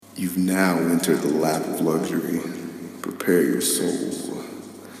You've now entered the lap of luxury. Prepare your soul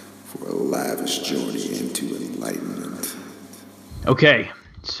for a lavish journey into enlightenment. Okay,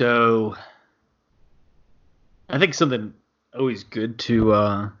 so I think something always good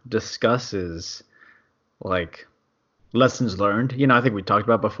to discuss is like lessons learned. I think we talked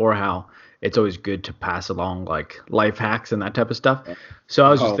about before how it's always good to pass along like life hacks and that type of stuff. So I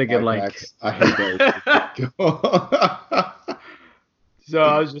was just Oh, thinking life like, hacks. I hate that. so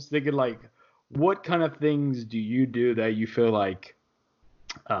I was just thinking like, what kind of things do you do that you feel like,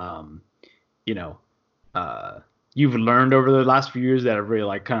 um, you know, uh, you've learned over the last few years that have really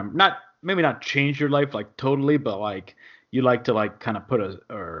like kind of not maybe not changed your life like totally, but like you like to like kind of put a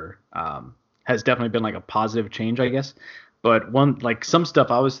or has definitely been like a positive change, I guess. But one like some stuff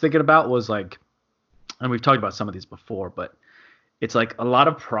I was thinking about was like, and we've talked about some of these before, but it's like a lot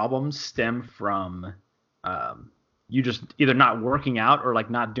of problems stem from um, you just either not working out or like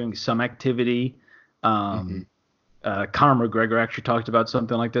not doing some activity. hmm Um, Conor McGregor actually talked about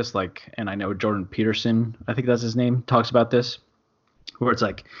something like this, like, and I know Jordan Peterson, I think that's his name, talks about this, where it's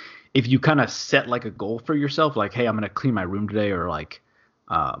like if you kind of set like a goal for yourself, like, hey, I'm gonna clean my room today, or like,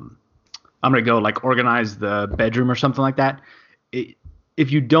 um, I'm gonna go like organize the bedroom or something like that. It, if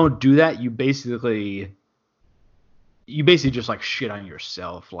you don't do that, you basically just like shit on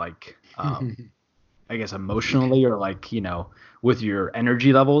yourself, like, I guess emotionally or like, with your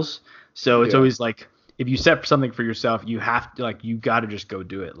energy levels. So it's Yeah. always like if you set something for yourself, you have to like you got to just go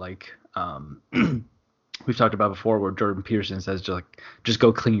do it. Like we've talked about before where Jordan Peterson says just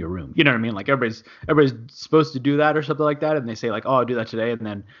go clean your room. You know what I mean? Like everybody's supposed to do that or something like that, and they say like, "Oh, I'll do that today." And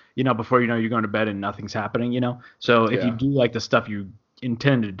then, before you know you're going to bed and nothing's happening. So if you Yeah. do like the stuff you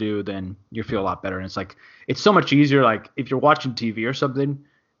intend to do, then you feel a lot better. And it's like it's so much easier like if you're watching TV or something,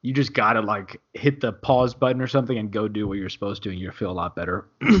 you just gotta like hit the pause button or something and go do what you're supposed to, and you'll feel a lot better.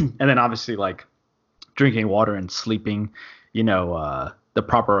 And then obviously like drinking water and sleeping, the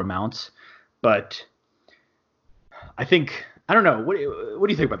proper amounts. But I think I don't know. What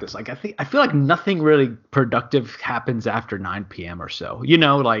do you think about this? Like I feel like nothing really productive happens after 9 p.m. or so.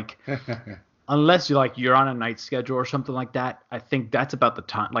 Like unless you're on a night schedule or something like that. I think that's about the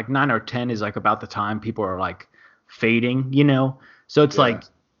time. Like 9 or 10 is like about the time people are like fading. So it's Yeah. like,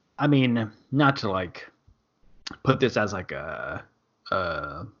 I mean, not to like put this as like a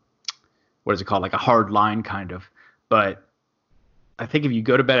what is it called, like a hard line kind of, but I think if you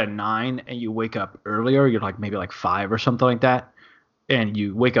go to bed at 9 and you wake up earlier, you're like maybe like 5 or something like that, and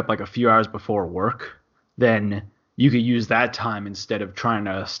you wake up like a few hours before work, then you could use that time instead of trying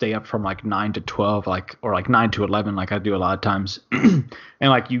to stay up from like 9 to 12, like, or like 9 to 11, like I do a lot of times. And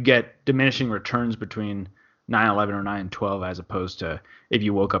like you get diminishing returns between 9, 11, or 9 and 12, as opposed to if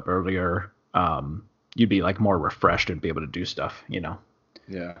you woke up earlier, you'd be like more refreshed and be able to do stuff.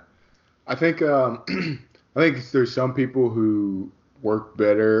 Yeah. I think I think there's some people who work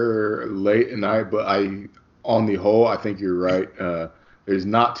better late at night, but on the whole, I think you're right. There's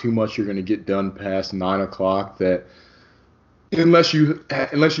not too much you're going to get done past 9 o'clock that unless you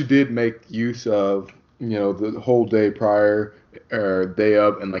did make use of the whole day prior or day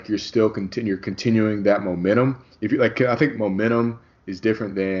up, and like you're continuing that momentum. If you like, I think momentum is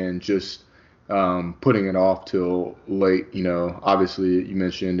different than just putting it off till late. Obviously you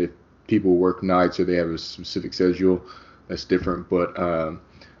mentioned if people work nights or they have a specific schedule, that's different. But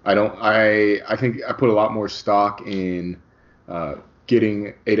I don't. I think I put a lot more stock in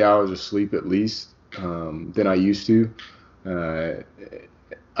getting 8 hours of sleep at least than I used to. Uh,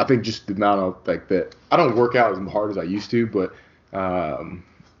 I think just the amount of like that. I don't work out as hard as I used to, but um,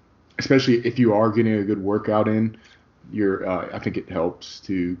 especially if you are getting a good workout in, I think it helps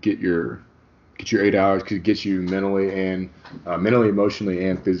to get your 8 hours because it gets you mentally, emotionally,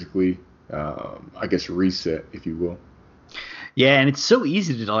 and physically. I guess reset, if you will. Yeah, and it's so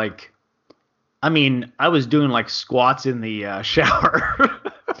easy to like. I mean, I was doing like squats in the shower.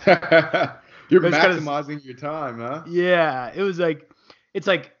 You're It's kind of maximizing your time, huh? yeah. It was like it's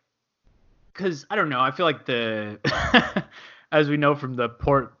like because I don't know. I feel like the as we know from the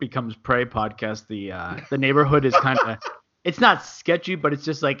Port Becomes Prey podcast, the neighborhood is kind of it's not sketchy, but it's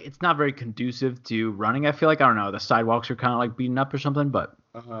just like it's not very conducive to running. I feel like I don't know. The sidewalks are kind of like beaten up or something, but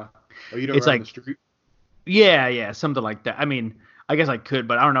Uh-huh. Oh, you don't it's run in the like street? yeah, something like that. I mean, I guess I could,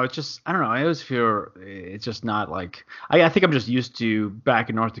 but I don't know. It's just I don't know. I always feel it's just not like I think I'm just used to back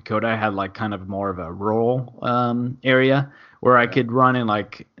in North Dakota. I had like kind of more of a rural area where I Yeah. could run and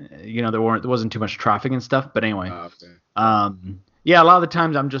like there wasn't too much traffic and stuff. But anyway, Okay. Yeah. yeah, a lot of the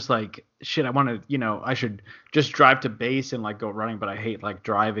times I'm just like shit. I want to I should just drive to base and like go running, but I hate like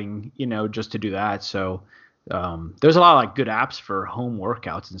driving just to do that. So There's a lot of like good apps for home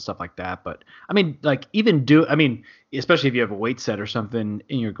workouts and stuff like that. But I mean, like especially if you have a weight set or something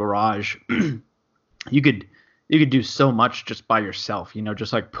in your garage, you could do so much just by yourself,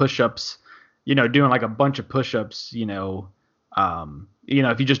 just like push-ups, doing like a bunch of push-ups,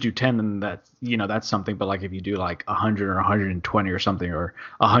 if you just do 10, then that's something. But like if you do like 100 or 120 or something, or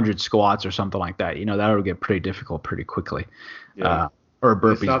 100 squats or something like that, that'll get pretty difficult pretty quickly. Yeah. Or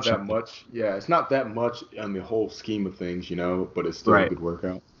burpees. It's not that much. Yeah, it's not that much on the whole scheme of things, but it's still a good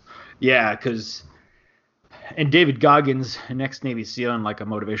workout. Yeah, and David Goggins, an ex-Navy SEAL and like a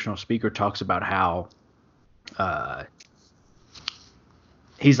motivational speaker, talks about how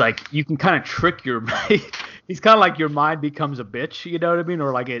he's like, you can kind of trick your he's kind of like your mind becomes a bitch, you know what I mean?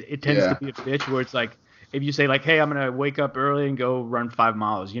 Or like it tends to be a bitch, where it's like, if you say like, hey, I'm going to wake up early and go run 5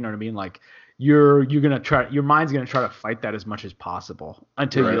 miles, you know what I mean? Like you're going to try, your mind's going to try to fight that as much as possible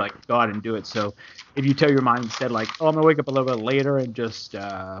until you like go out and do it. So if you tell your mind instead like, oh, I'm going to wake up a little bit later and just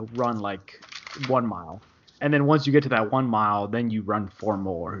run like 1 mile. And then once you get to that 1 mile, then you run 4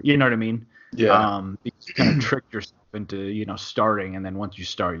 more, you know what I mean? Yeah. Because you kind of trick yourself into, starting. And then once you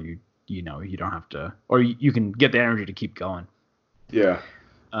start, you don't have to, or you can get the energy to keep going. Yeah.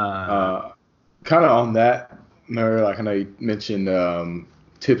 Kind of on that, Mary, like I know you mentioned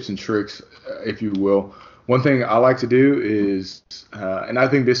tips and tricks, if you will. One thing I like to do is, and I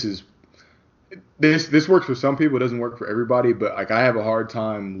think this works for some people, it doesn't work for everybody, but like I have a hard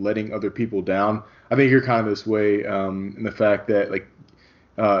time letting other people down. I think you're kind of this way in the fact that like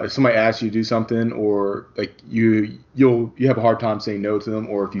if somebody asks you to do something, or like you have a hard time saying no to them,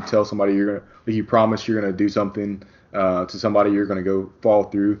 or if you tell somebody you promise you're gonna do something to somebody, you're gonna go follow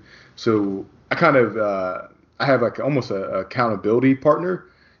through. So I kind of I have like almost a accountability partner,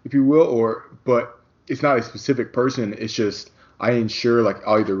 if you will, but it's not a specific person. It's just I ensure like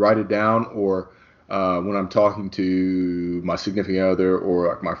I'll either write it down, or when I'm talking to my significant other or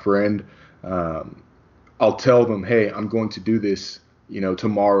like my friend, I'll tell them, hey, I'm going to do this,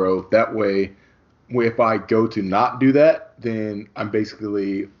 tomorrow. That way, if I go to not do that, then I'm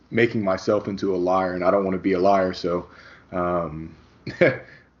basically making myself into a liar, and I don't want to be a liar. So,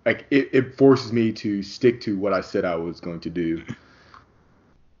 like it forces me to stick to what I said I was going to do.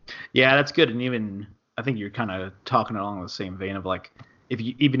 Yeah, that's good. And even I think you're kind of talking along the same vein of like,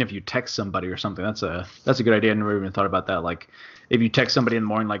 even if you text somebody or something, that's a good idea. I never even thought about that. Like if you text somebody in the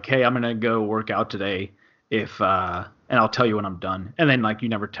morning, like, hey, I'm gonna go work out today, and I'll tell you when I'm done. And then like you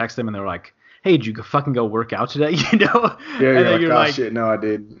never text them, and they're like, hey, did you fucking go work out today? Yeah, and then you're like, shit, no, I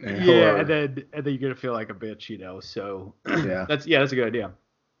did. Yeah, and then you're gonna feel like a bitch, So yeah, that's a good idea.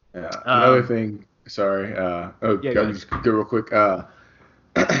 Yeah. Another thing. Sorry. Just go real quick.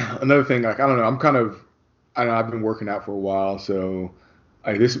 Another thing, like I don't know, I've been working out for a while, so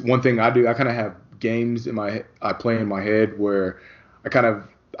this one thing I do, I kind of have games I play in my head where I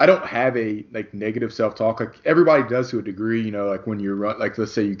don't have a like negative self-talk. Like everybody does to a degree, like when you run, like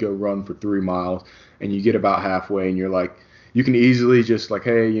let's say you go run for 3 miles and you get about halfway and you're like, you can easily just like,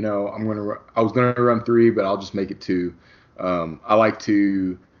 hey, I was gonna run 3, but I'll just make it 2. I like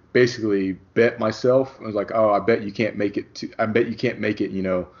to basically bet myself. I was like, oh, I bet you can't make it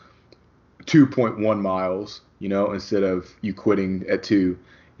 2.1 miles, instead of you quitting at 2.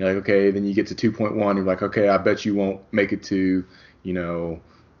 You're like, okay, then you get to 2.1. You're like, okay, I bet you won't make it to,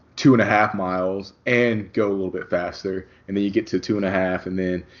 2.5 miles and go a little bit faster. And then you get to 2.5, and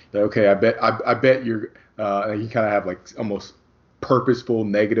then you're like, okay, I bet you're. You kind of have like almost purposeful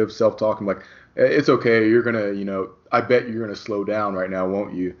negative self-talk. I'm like, it's okay, you're gonna, I bet you're gonna slow down right now,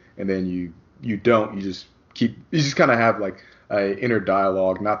 won't you? And then you don't. You just kind of have like a inner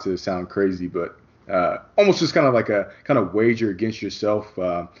dialogue, not to sound crazy, but almost just kind of like a kind of wager against yourself,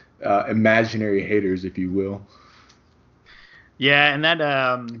 imaginary haters, if you will. Yeah, and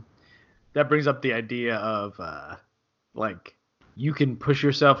that brings up the idea of like you can push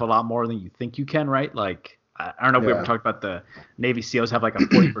yourself a lot more than you think you can, right? Like I don't know if we ever talked about the Navy SEALs have like a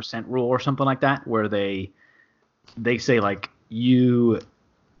 40% rule or something like that, where they say like when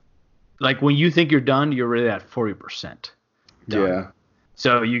you think you're done, you're really at 40% done. Yeah.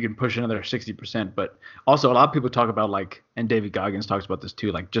 So you can push another 60%, but also a lot of people talk about like, and David Goggins talks about this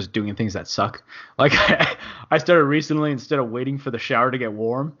too, like just doing things that suck. Like I started recently, instead of waiting for the shower to get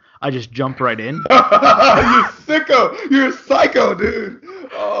warm, I just jump right in. You sicko! You're a psycho, dude.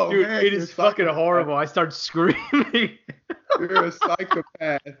 Oh dude, man, it is fucking horrible. I start screaming. You're a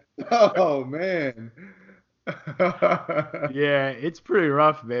psychopath. Oh man. Yeah, it's pretty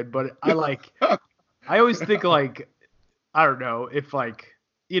rough, man. But I always think like, I don't know if like,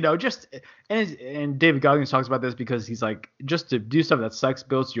 just and David Goggins talks about this because he's like, just to do stuff that sucks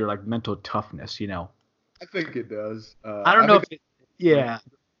builds your like mental toughness, I think it does. I don't know if it, yeah.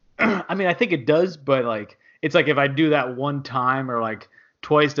 I mean, I think it does, but like it's like if I do that one time or like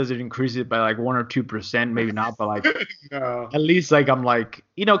twice, does it increase it by like 1 or 2%? Maybe not, but like No. at least like I'm like,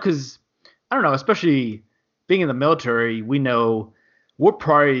 because I don't know, especially being in the military, we know we're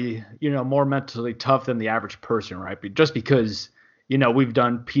probably, more mentally tough than the average person, right? But just because, we've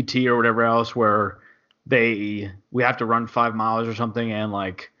done PT or whatever else where we have to run 5 miles or something, and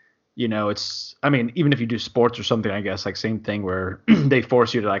like, it's, I mean, even if you do sports or something, I guess like same thing where they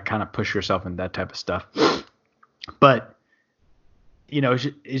force you to like kind of push yourself and that type of stuff. But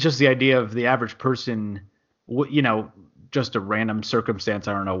it's just the idea of the average person, just a random circumstance.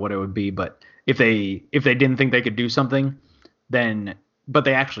 I don't know what it would be, but if they didn't think they could do something, then but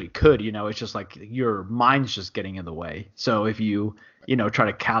they actually could. It's just like your mind's just getting in the way. So if you try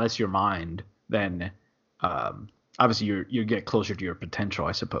to callous your mind, then obviously you get closer to your potential,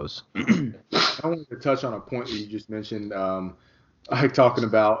 I suppose. I wanted to touch on a point that you just mentioned. Like talking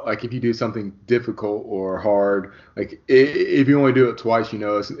about like if you do something difficult or hard, like if you only do it twice,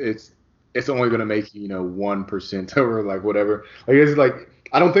 it's only going to make you 1% or like whatever. Like it's like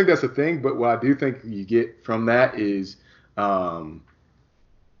I don't think that's a thing, but what I do think you get from that is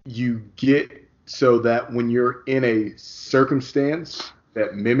you get so that when you're in a circumstance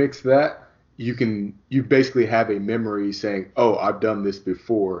that mimics that, you basically have a memory saying, oh, I've done this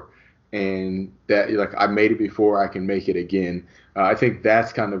before, and that like I made it before, I can make it again. I think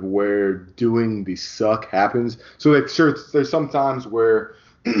that's kind of where doing the suck happens. So like sure, there's some times where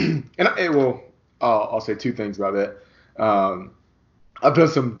I'll say two things about that. I've done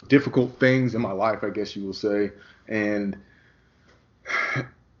some difficult things in my life, I guess you will say, and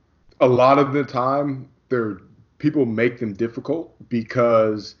a lot of the time people make them difficult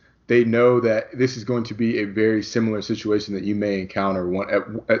because they know that this is going to be a very similar situation that you may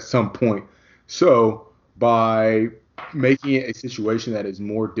encounter at some point. So by making it a situation that is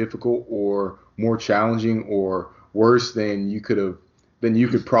more difficult or more challenging or worse than you could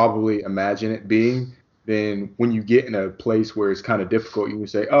probably imagine it being, then when you get in a place where it's kind of difficult, you can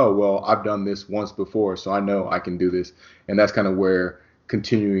say, oh, well, I've done this once before, so I know I can do this. And that's kind of where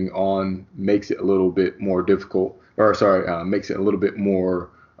continuing on makes it a little bit more difficult, makes it a little bit more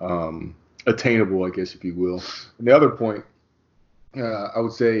attainable, I guess, if you will. And the other point, I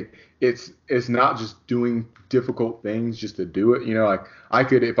would say it's not just doing difficult things just to do it. Like I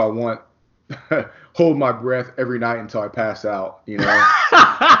could, if I want, hold my breath every night until I pass out.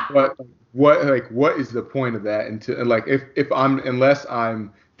 But what is the point of that? And like unless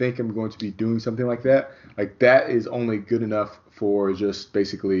I'm think I'm going to be doing something like that is only good enough for just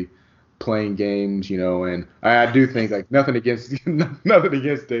basically playing games, and I do think like nothing against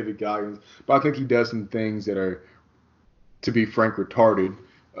David Goggins, but I think he does some things that are, to be frank, retarded.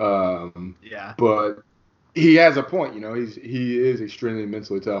 Yeah. But he has a point, he is extremely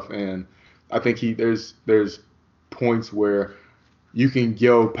mentally tough, and I think there's points where you can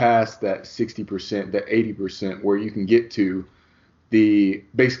go past that 60%, that 80%, where you can get to the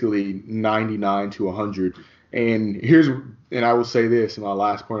basically 99 to 100. And I will say this, and my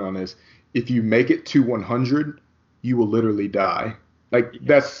last point on this: if you make it to 100, you will literally die.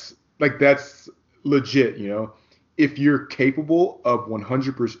 That's legit. If you're capable of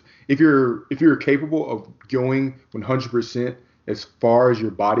 100%, if you're capable of going 100% as far as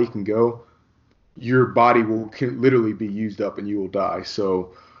your body can go, your body can literally be used up and you will die.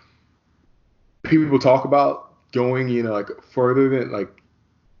 So people talk about going, like further than like,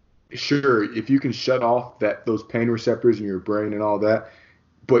 sure, if you can shut off those pain receptors in your brain and all that,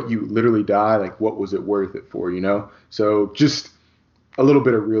 but you literally die, like what was it worth it for, So just a little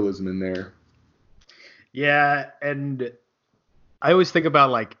bit of realism in there. Yeah, and I always think about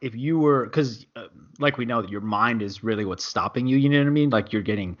like if you were, because like we know that your mind is really what's stopping you. You know what I mean? Like you're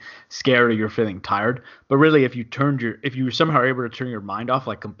getting scared or you're feeling tired. But really, if you were somehow able to turn your mind off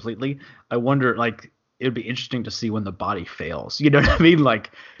like completely, I wonder like it would be interesting to see when the body fails. You know what I mean?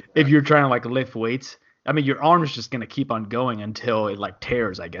 Like if you're trying to like lift weights, I mean your arm's just gonna keep on going until it like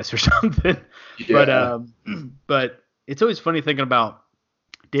tears, I guess, or something. Yeah. But it's always funny thinking about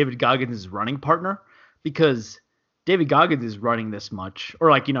David Goggins' running partner, because David Goggins is running this much,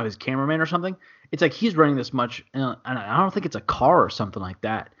 or like, his cameraman or something. It's like he's running this much, and I don't think it's a car or something like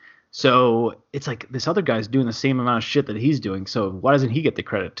that. So it's like this other guy's doing the same amount of shit that he's doing. So why doesn't he get the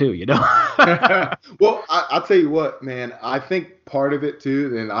credit too, Well, I'll tell you what, man. I think part of it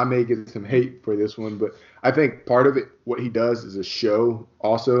too, and I may get some hate for this one, but I think part of it, what he does is a show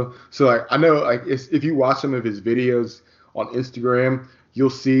also. So like I know like if you watch some of his videos on Instagram, you'll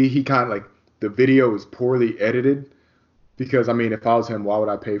see he kind of like the video is poorly edited, Because I mean, if I was him, why would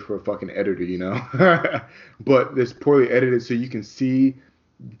I pay for a fucking editor, you know? But it's poorly edited, so you can see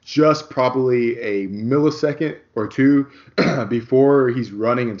just probably a millisecond or two before he's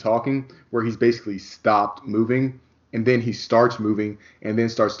running and talking, where he's basically stopped moving, and then he starts moving, and then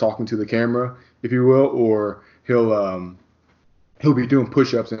starts talking to the camera, if you will, or he'll be doing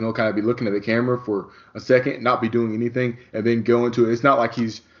push-ups and he'll kind of be looking at the camera for a second, not be doing anything, and then go into it. It's not like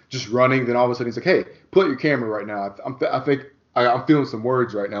he's just running, then all of a sudden he's like, "Hey, pull out your camera right now. I'm feeling some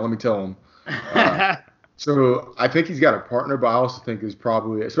words right now. Let me tell him." Uh, so I think he's got a partner, but I also think it's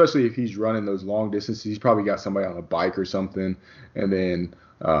probably, especially if he's running those long distances, he's probably got somebody on a bike or something, and then,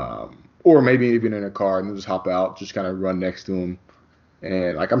 or maybe even in a car, and they'll just hop out, just kind of run next to him.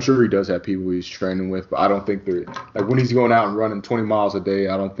 And like I'm sure he does have people he's training with, but I don't think they're like when he's going out and running 20 miles a day.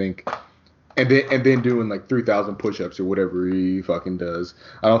 I don't think, and then doing like 3,000 push-ups or whatever he fucking does.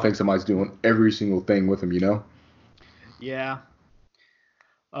 I don't think somebody's doing every single thing with him, you know? Yeah.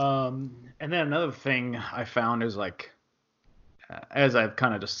 And then another thing I found is like, as I've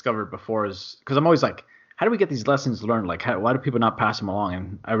kind of discovered before, is because I'm always like, how do we get these lessons learned? Like, why do people not pass them along?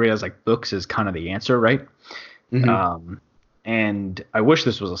 And I realize like books is kind of the answer, right? Mm-hmm. And I wish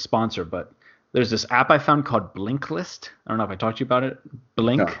this was a sponsor, but there's this app I found called Blinkist. I don't know if I talked to you about it.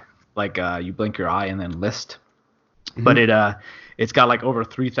 Blink, No. like you blink your eye and then list. Mm-hmm. But it's got like over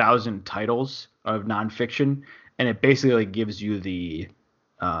 3,000 titles of nonfiction, and it basically gives you the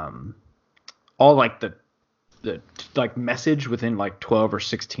all like the like message within like 12 or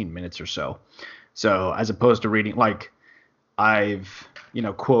 16 minutes or so. So as opposed to reading like I've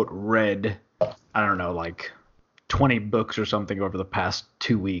quote read, I don't know, like 20 books or something over the past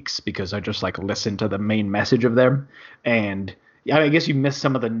 2 weeks because I just like listened to the main message of them. And yeah, I guess you miss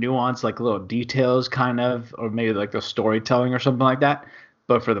some of the nuance, like little details kind of, or maybe like the storytelling or something like that.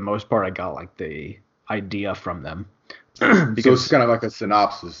 But for the most part, I got like the idea from them. So it's kind of like a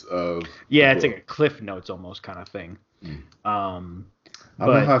synopsis of Yeah, the it's book. like a Cliff Notes almost kind of thing. I don't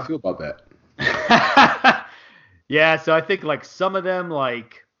know how I feel about that. Yeah, so I think like some of them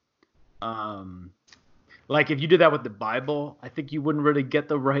like if you did that with the Bible, I think you wouldn't really get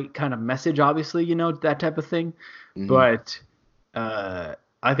the right kind of message, obviously, that type of thing. Mhm. But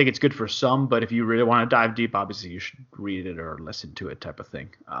I think it's good for some, but if you really want to dive deep, obviously you should read it or listen to it type of thing.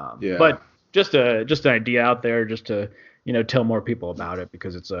 Yeah. But just an idea out there just to, tell more people about it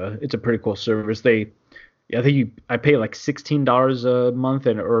because it's a pretty cool service. I think I pay like $16 a month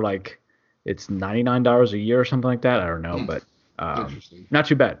or like it's $99 a year or something like that. I don't know, but Interesting. not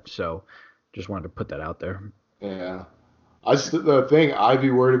too bad. So just wanted to put that out there. Yeah. The thing I'd be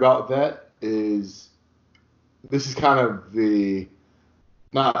worried about with that is this is kind of the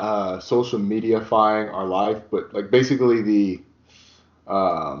not social media-fying our life, but like basically the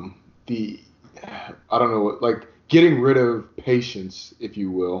I don't know like getting rid of patience, if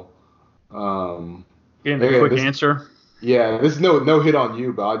you will. Getting the Yeah, quick this- answer. Yeah, this is no hit on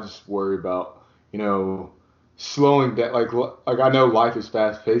you, but I just worry about slowing down. Like I know life is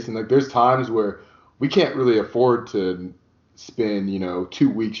fast paced, and like there's times where we can't really afford to spend 2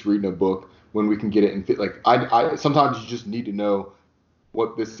 weeks reading a book when we can get it in fit. Like I sometimes you just need to know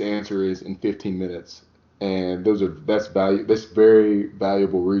what this answer is in 15 minutes, and that's very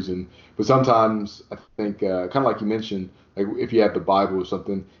valuable reason. But sometimes I think kind of like you mentioned, like if you have the Bible or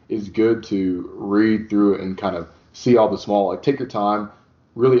something, it's good to read through it and kind of see all the small, like take your time,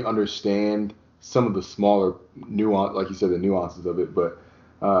 really understand some of the smaller nuance, like you said, the nuances of it. But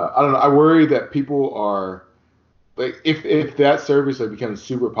I don't know. I worry that people are like, if that service like becomes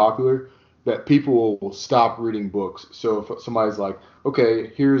super popular, that people will stop reading books. So if somebody's like,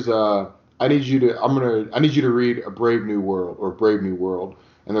 okay, here's I need you to read A Brave New World or Brave New World,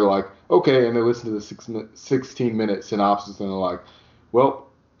 and they're like, okay, and they listen to the 16-minute synopsis, and they're like, well,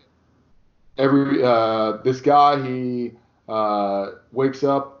 this guy he wakes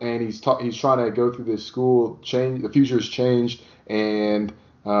up and he's trying to go through this school change. The future has changed, and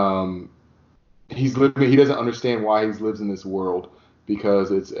he's living. He doesn't understand why he lives in this world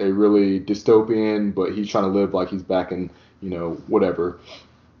because it's a really dystopian. But he's trying to live like he's back in whatever.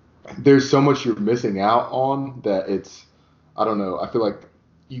 There's so much you're missing out on that it's. I don't know. I feel like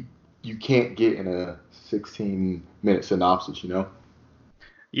you can't get in a 16-minute synopsis.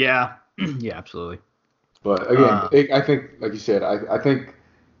 Yeah. Yeah, absolutely. But again, I think, like you said, I think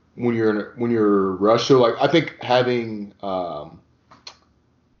when you're rushed, so like I think having like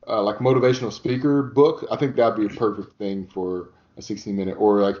motivational speaker book, I think that'd be a perfect thing for a 16-minute,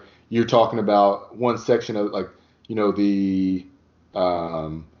 or like you're talking about one section of like the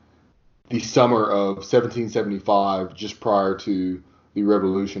summer of 1775, just prior to the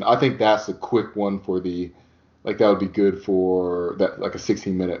revolution. I think that's a quick one for the like that would be good for that, like a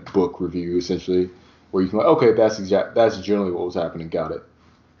 16-minute book review essentially, where you can like, okay, that's generally what was happening. Got it.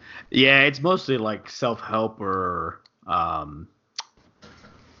 Yeah, it's mostly like self-help or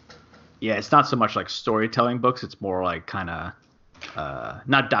yeah, it's not so much like storytelling books. It's more like kind of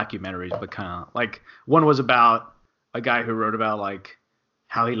not documentaries, but kind of like one was about a guy who wrote about like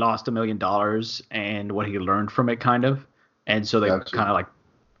how he lost $1 million and what he learned from it, kind of. And so they Gotcha. kind of like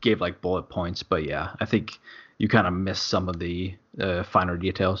gave like bullet points. But yeah, I think you kind of miss some of the finer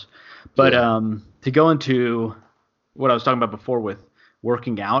details. But Yeah. to go into what I was talking about before with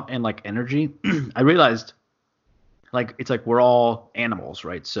working out and like energy, I realized like it's like we're all animals,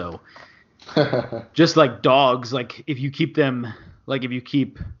 right? So just like dogs, like if you keep them, like if you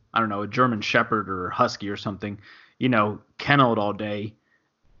keep, I don't know, a German Shepherd or Husky or something, kenneled all day,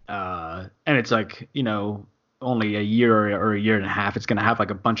 and it's like, only a year or a year and a half, it's gonna have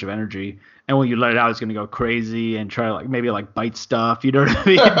like a bunch of energy, and when you let it out, it's gonna go crazy and try to like maybe like bite stuff, you know what I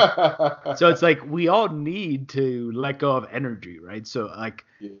mean? So it's like we all need to let go of energy, right? So like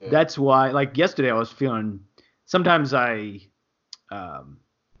Yeah. that's why, like yesterday, I was feeling. Sometimes um,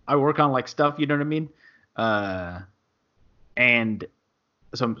 I work on like stuff, you know what I mean? Uh, and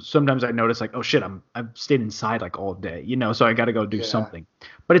sometimes I notice like, oh shit, I've stayed inside like all day, so I got to go do Yeah. something.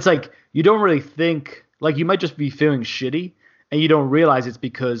 But it's like you don't really think, like you might just be feeling shitty and you don't realize it's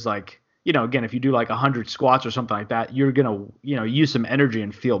because like, again, if you do like 100 squats or something like that, you're gonna, use some energy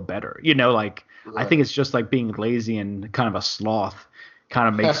and feel better. Like I think Right. it's just like being lazy and kind of a sloth kind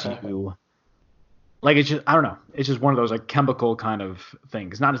of makes you like, it's just, I don't know, it's just one of those like chemical kind of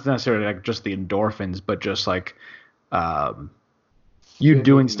things, not necessarily like just the endorphins, but just like um you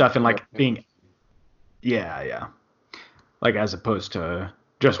doing Spending stuff and enough like being, energy. yeah, yeah, like as opposed to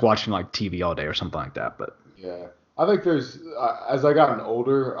just watching like TV all day or something like that. But Yeah, I think as I gotten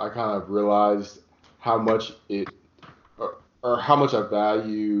older, I kind of realized how much or how much I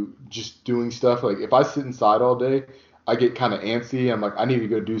value just doing stuff. Like if I sit inside all day, I get kind of antsy. I'm like, I need to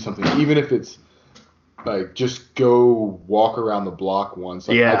go do something, even if it's like just go walk around the block once.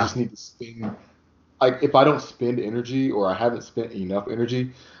 Like I yeah, just need to spend. Like if I don't spend energy or I haven't spent enough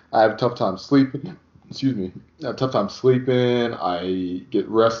energy, I have a tough time sleeping. Excuse me. I have a tough time sleeping. I get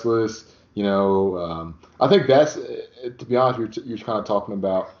restless. I think that's to be honest. You're kind of talking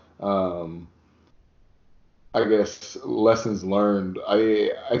about. I guess lessons learned.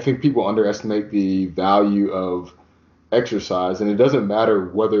 I think people underestimate the value of exercise, and it doesn't matter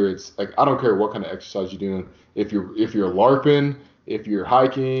whether it's like I don't care what kind of exercise you're doing. If you're LARPing, if you're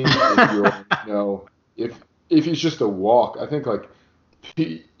hiking, if you're if if it's just a walk, I think like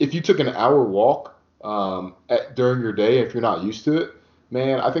if you took an hour walk during your day, if you're not used to it,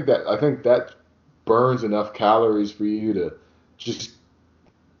 man, I think that burns enough calories for you to just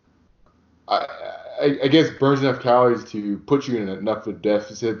I, I guess burns enough calories to put you in enough of a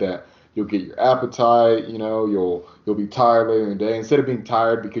deficit that you'll get your appetite. You'll be tired later in the day instead of being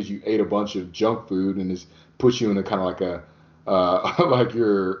tired because you ate a bunch of junk food and it's puts you in a kind of like a like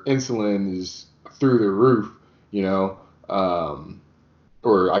your insulin is through the roof. You know,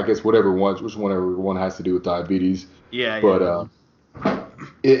 or I guess whatever one has to do with diabetes. yeah, yeah, But yeah.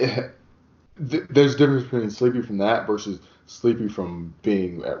 it there's a difference between sleepy from that versus sleepy from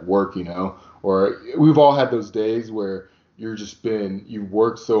being at work, or we've all had those days where you've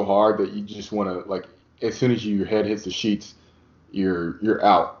worked so hard that you just want to like as soon as your head hits the sheets, you're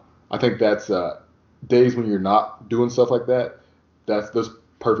out. I think that's days when you're not doing stuff like that. That's those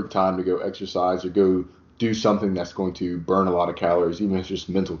perfect time to go exercise or go do something that's going to burn a lot of calories, even if it's just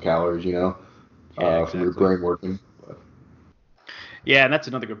mental calories, Yeah, from your exactly. brain working. Yeah, and that's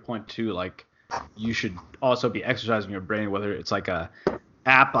another good point too. Like, you should also be exercising your brain, whether it's like a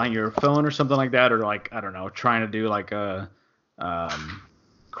app on your phone or something like that, or like, I don't know, trying to do like a um,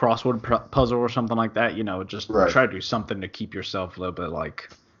 crossword puzzle or something like that. Just Right. try to do something to keep yourself a little bit like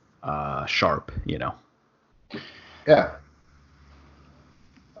sharp. Yeah.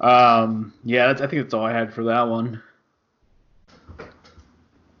 Yeah, I think that's all I had for that one.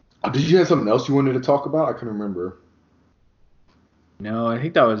 Did you have something else you wanted to talk about? I can remember. No, I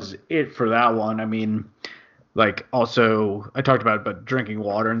think that was it for that one. I mean, like also I talked about but drinking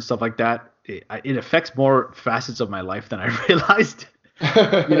water and stuff like that. It affects more facets of my life than I realized.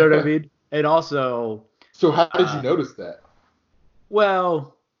 You know what I mean? And also, So how did you uh, notice that?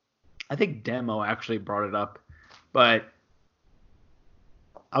 well, I think Demo actually brought it up, but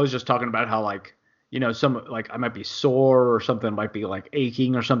I was just talking about how like, some like I might be sore or something might be like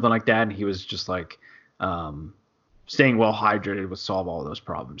aching or something like that, and he was just like, um, staying well hydrated would solve all those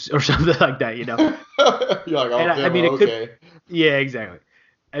problems or something like that. You're like, And oh, I mean, demo, it could, okay. yeah, exactly.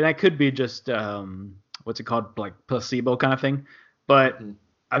 And that could be just, what's it called, like placebo kind of thing. But Mhm.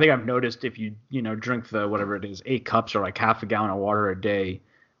 I think I've noticed if you drink the whatever it is, 8 cups or like half a gallon of water a day,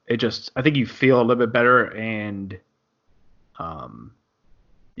 I think you feel a little bit better. And um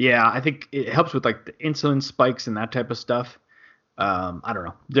yeah, I think it helps with like the insulin spikes and that type of stuff. I don't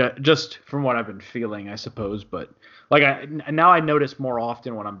know. Just from what I've been feeling, I suppose. But like now I notice more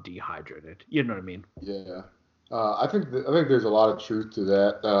often when I'm dehydrated. You know what I mean? Yeah, I think there's a lot of truth to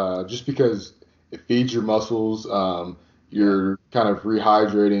that. Just because it feeds your muscles, Yeah. you're kind of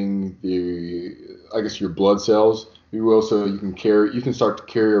rehydrating I guess your blood cells. You will, so you can start to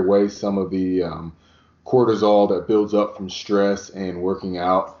carry away some of the cortisol that builds up from stress and working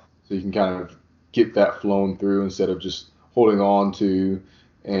out. So you can kind of get that flown through instead of just holding on to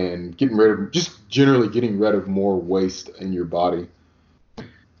and just generally getting rid of more waste in your body.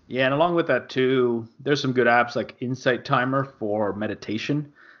 Yeah, and along with that too, there's some good apps like Insight Timer for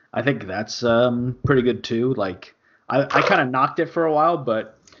meditation. I think that's pretty good too. Like I kind of knocked it for a while,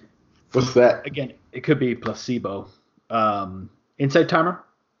 but What's that? again, it could be placebo. Insight Timer.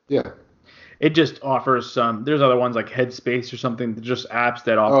 Yeah. It just offers some. There's other ones like Headspace or something. Just apps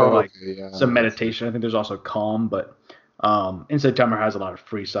that offer Oh, like okay, yeah. some meditation. I think there's also Calm, but Insight Timer has a lot of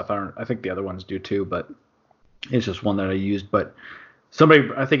free stuff. I think the other ones do too, but it's just one that I used. But somebody,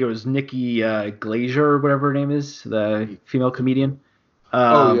 I think it was Nikki Glazier or whatever her name is, the female comedian.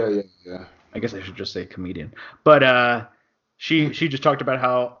 Oh, Um, yeah, yeah, yeah. I guess I should just say comedian. But she just talked about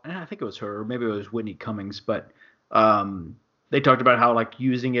how, I think it was her, or maybe it was Whitney Cummings, but um, they talked about how like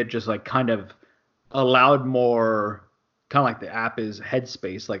using it just like kind of allowed more, kind of like the app is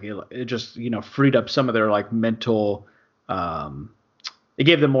Headspace, like it just freed up some of their like mental, um, it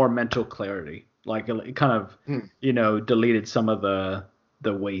gave them more mental clarity. Like it kind of Hmm, deleted some of the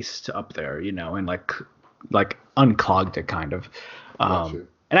waste up there, and like unclogged it kind of. gotcha.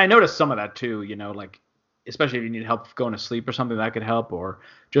 And I noticed some of that too, like especially if you need help going to sleep or something that could help, or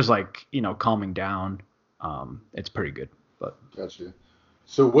just like calming down. It's pretty good. But Gotcha.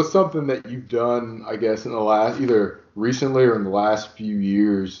 So what's something that you've done, I guess, in the last, either recently or in the last few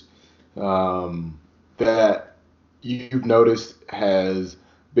years, that you've noticed has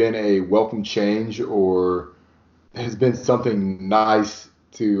been a welcome change or has been something nice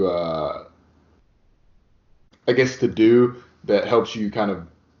to, I guess, to do that helps you kind of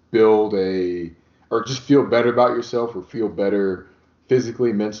build or just feel better about yourself or feel better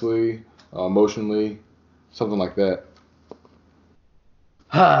physically, mentally, emotionally, something like that?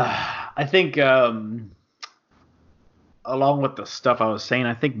 I think along with the stuff I was saying,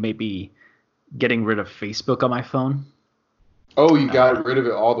 I think maybe getting rid of Facebook on my phone. Oh, you Uh, got rid of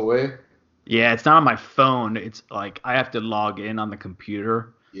it all the way? yeah, it's not on my phone. It's like I have to log in on the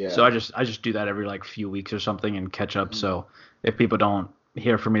computer. So Yeah. I just do that every like few weeks or something and catch up. Mhm. So if people don't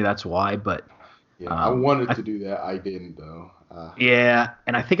hear from me, that's why. But Yeah. I um, wanted I, to do that. I didn't though. yeah,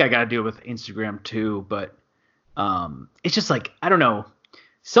 and I think I got to do it with Instagram too. But it's just like I don't know.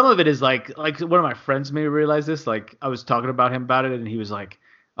 Some of it is like one of my friends made me realize this. Like I was talking about him about it, and he was like,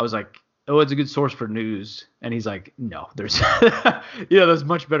 I was like, oh, it's a good source for news, and he's like, no, there's there's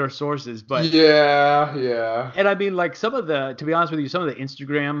much better sources, but. Yeah, yeah. And I mean, like to be honest with you, some of the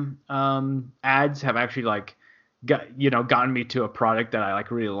Instagram ads have actually like gotten me to a product that I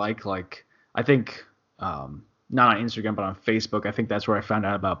like really like. Like I think not on Instagram, but on Facebook. I think that's where I found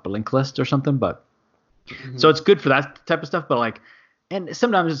out about Blinkist or something. But so Mhm. it's good for that type of stuff. But like, and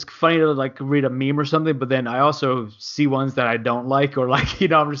sometimes it's funny to like read a meme or something. But then I also see ones that I don't like, or like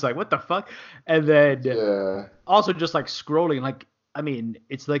I'm just like, what the fuck? And then Yeah. also just like scrolling, like I mean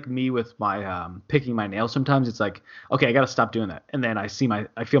it's like me with my picking my nails. Sometimes it's like, okay, I gotta stop doing that, and then I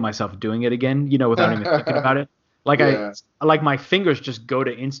feel myself doing it again, without even thinking about it. Like Yeah. like my fingers just go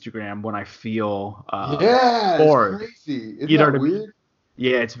to Instagram when I feel Yeah, it's bored. crazy. Isn't You know that what I mean? weird?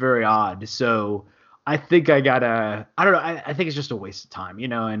 Yeah, it's very odd. So I think I gotta, I don't know, I think it's just a waste of time,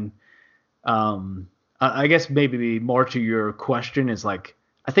 and I guess maybe more to your question is like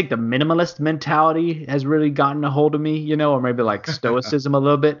I think the minimalist mentality has really gotten a hold of me, or maybe like stoicism a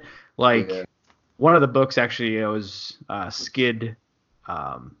little bit. Yeah. Like one of the books actually it was Skid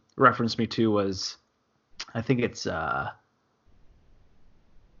referenced me to was, I think it's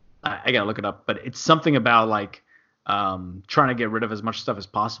I gotta look it up, but it's something about like trying to get rid of as much stuff as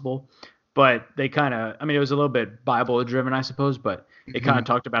possible. But they kind of, I mean, it was a little bit Bible driven, I suppose, but it kind Mhm. of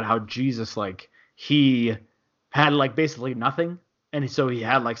talked about how Jesus, like, he had like basically nothing. And so he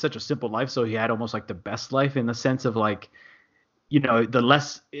had like such a simple life. So he had almost like the best life in the sense of like, the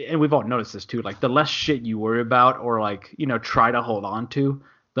less, and we've all noticed this too, like the less shit you worry about or like, try to hold on to,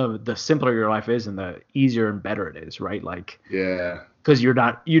 the simpler your life is and the easier and better it is, right? Like, Yeah. because you're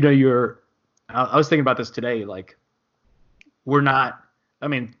not, I was thinking about this today. Like, we're not. I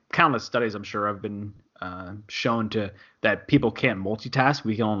mean, countless studies I'm sure have been shown to that people can't multitask.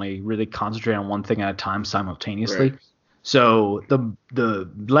 We can only really concentrate on one thing at a time simultaneously. Right. So the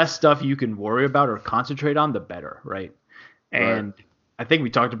less stuff you can worry about or concentrate on, the better, right? Right. And I think we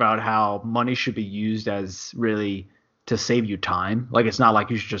talked about how money should be used as really to save you time. Like it's not like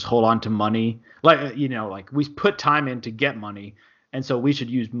you should just hold on to money. Like like we put time in to get money, and so we should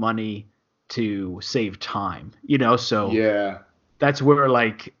use money to save time. So Yeah. that's where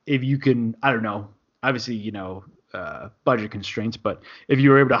like if you can, I don't know, obviously budget constraints, but if you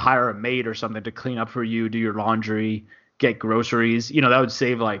were able to hire a maid or something to clean up for you, do your laundry, get groceries, that would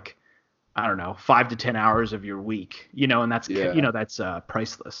save like I don't know 5 to 10 hours of your week, and that's Yeah. that's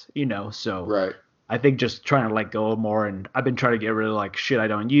priceless, so Right. I think just trying to let go more, and I've been trying to get rid of like shit I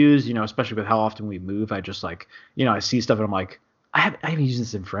don't use, especially with how often we move. I just like, I see stuff and I'm like, I haven't used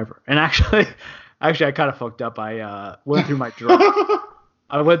this in forever. And actually, I kind of fucked up. I went through my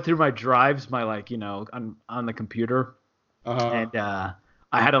I went through my drives, my like, on the computer, Uh-huh. and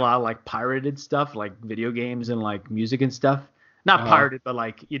I had a lot of like pirated stuff, like video games and like music and stuff. Not Uh-huh. pirated, but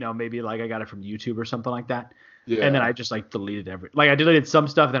like, maybe like I got it from YouTube or something like that. And then Yeah. I just like deleted I deleted some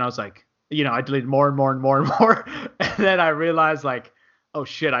stuff, then I was like, I deleted more and more and more and more. And then I realized like, oh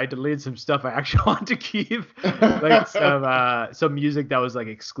shit, I deleted some stuff I actually want to keep. Like some music that was like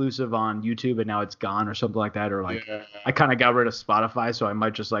exclusive on YouTube and now it's gone or something like that. Or like Yeah. I kind of got rid of Spotify, so I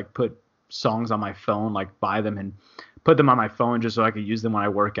might just like put songs on my phone, like buy them and put them on my phone just so I could use them when I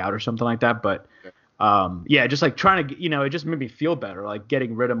work out or something like that. But yeah, just like trying to, it just made me feel better, like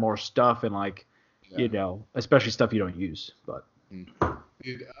getting rid of more stuff and like, Yeah. especially stuff you don't use. But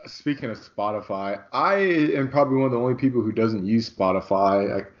Dude, speaking of Spotify, I am probably one of the only people who doesn't use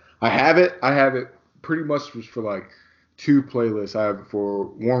Spotify. I have it. I have it pretty much just for like two playlists. I have it for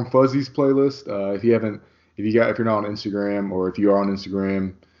Warm Fuzzies playlist. If you're not on Instagram, or if you are on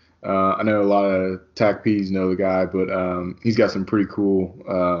Instagram, I know a lot of TAC Ps know the guy, but he's got some pretty cool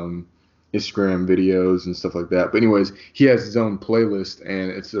Instagram videos and stuff like that. But anyways, he has his own playlist,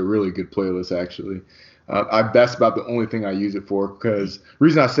 and it's a really good playlist actually. That's about the only thing I use it for, because the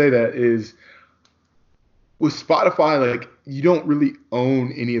reason I say that is with Spotify, like you don't really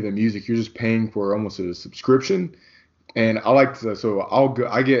own any of the music. You're just paying for almost a subscription. And I like to, so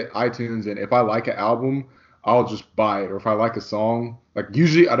I get iTunes, and if I like an album, I'll just buy it. Or if I like a song, like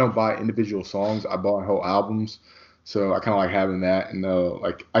usually I don't buy individual songs, I buy whole albums. So I kind of like having that, and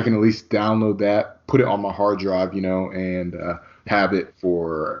like I can at least download that, put it on my hard drive, and have it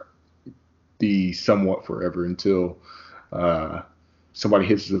for the somewhat forever until somebody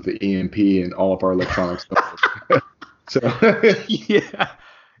hits us with the EMP and all of our electronics. So yeah.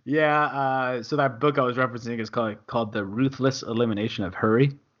 Yeah, so that book I was referencing is called The Ruthless Elimination of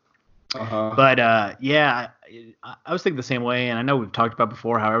Hurry. uh-huh. But yeah, I was thinking the same way, and I know we've talked about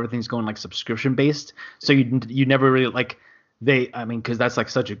before how everything's going like subscription based, so you never really like I mean, because that's like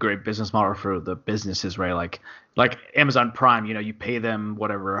such a great business model for the businesses, right? Like Amazon Prime, you pay them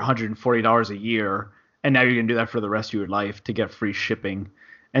whatever $140 a year, and now you're gonna do that for the rest of your life to get free shipping.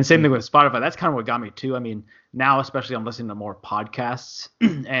 And same thing with Spotify. That's kind of what got me too. I mean, now especially I'm listening to more podcasts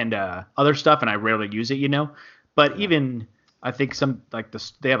and other stuff, and I rarely use it. But even I think some like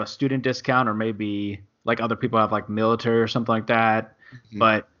they have a student discount, or maybe like other people have like military or something like that. Mhm.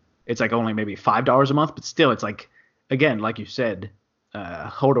 But it's like only maybe $5 a month. But still, it's like again, like you said,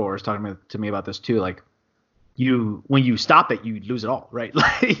 Hodor was talking to me about this too. Like when you stop it, you lose it all, right?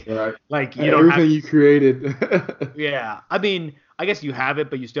 Right. Like you don't have. Everything you created. Yeah, I mean, I guess you have it,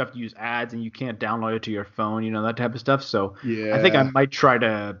 but you still have to use ads, and you can't download it to your phone, that type of stuff. So I think I Yeah. might try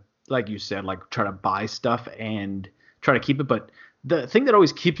to, like you said, like try to buy stuff and try to keep it. But the thing that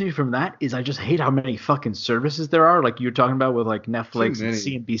always keeps me from that is I just hate how many fucking services there are. Like you're talking about with like Too Netflix and many.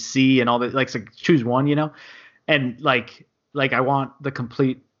 CNBC and all that. Like, so choose one. And like I want the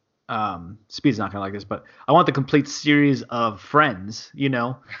complete. Speed's not gonna like this, but I want the complete series of Friends.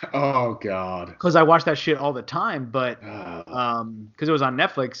 Oh God. Because I watch that shit all the time, but Ah. because it was on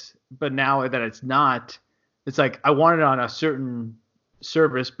Netflix, but now that it's not, it's like I want it on a certain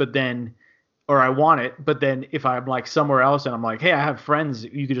service, but then, or I want it, but then if I'm like somewhere else and I'm like, hey, I have Friends,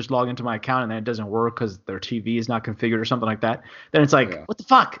 you could just log into my account and then it doesn't work because their TV is not configured or something like that. Then it's like, Yeah. what the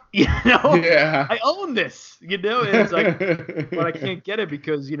fuck, Yeah. I own this, and it's like, but I can't get it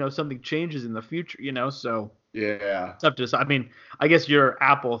because something changes in the future, so. Yeah. It's up to us. I mean, I guess you're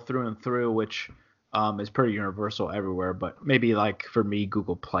Apple through and through, which is pretty universal everywhere. But maybe like for me,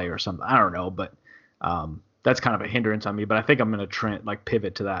 Google Play or something. I don't know, but that's kind of a hindrance on me. But I think I'm gonna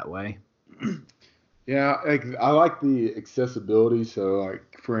pivot to that way. Yeah, like I like the accessibility. So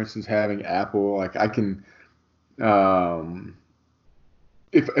like for instance, having Apple, like I can um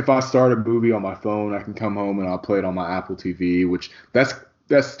if I start a movie on my phone, I can come home and I'll play it on my Apple TV, which that's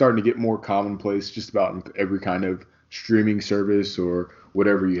starting to get more commonplace just about in every kind of streaming service or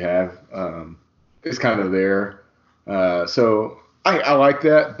whatever you have. It's kind of there. So I like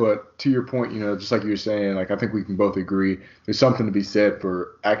that, but to your point, just like you were saying, like I think we can both agree there's something to be said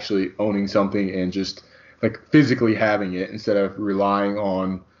for actually owning something and just like physically having it instead of relying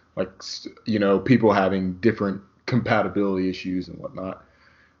on like people having different compatibility issues and whatnot.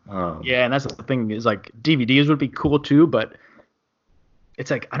 Yeah, and that's the thing is like DVDs would be cool too, but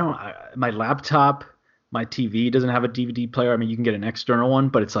it's like my laptop, my TV doesn't have a DVD player. I mean, you can get an external one,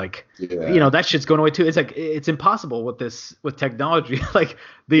 but it's like Yeah. that shit's going away too. It's like it's impossible with technology, like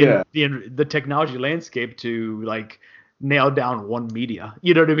Yeah. the technology landscape to like nail down one media.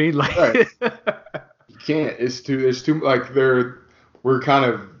 You know what I mean? Right. Like You can't. There's too like we're kind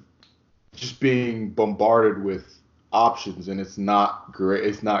of just being bombarded with options and it's not great.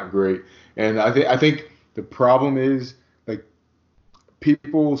 It's not great. And I think the problem is like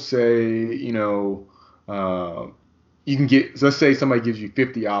people say, uh, you can get, so let's say somebody gives you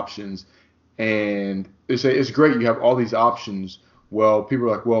 50 options and they say it's great you have all these options. Well, people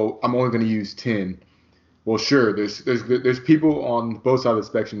are like, well, I'm only going to use 10. Well, sure. There's people on both sides of the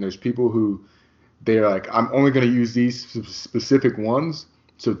spectrum. There's people who they're like, I'm only going to use these specific ones.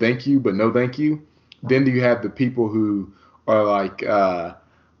 So thank you, but no thank you. Then do you have the people who are like,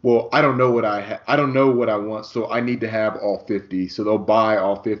 well, I don't know what I don't know what I want, so I need to have all 50. So they'll buy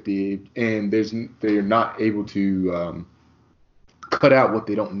all 50, and they're not able to cut out what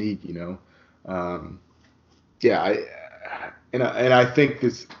they don't need. Um, yeah, I think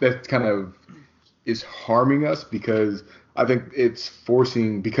that kind of is harming us because I think it's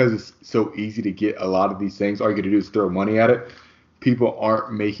forcing because it's so easy to get a lot of these things. All you got to do is throw money at it. People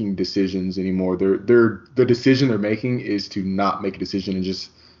aren't making decisions anymore. The decision they're making is to not make a decision and just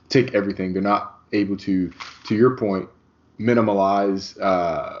take everything. They're not able to your point, minimalize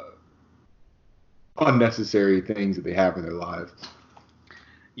unnecessary things that they have in their lives.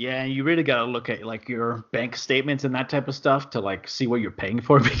 yeah, you really got to look at like your bank statements and that type of stuff to like see what you're paying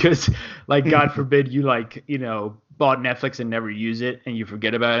for because like God forbid you like, bought Netflix and never use it and you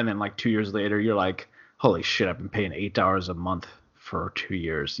forget about it and then like 2 years later you're like, holy shit, I've been paying $8 a month for 2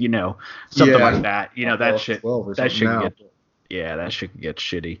 years, something Yeah. like that. That shit 12 or that something shit can now. get that shit can get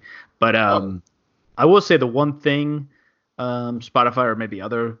shitty. But Oh, I will say the one thing Spotify or maybe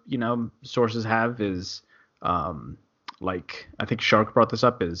other, sources have is like I think Shark brought this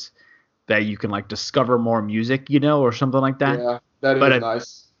up is that you can like discover more music, or something like that. yeah, that But is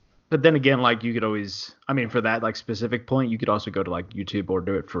nice. but then again, like you could always, I mean, for that like specific point, you could also go to like YouTube or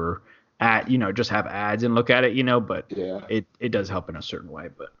do it for just have ads and look at it, but Yeah. it does help in a certain way.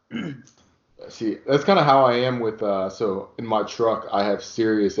 But See, that's kind of how I am with so in my truck I have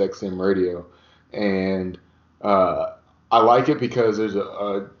Sirius XM radio, and uh, I like it because there's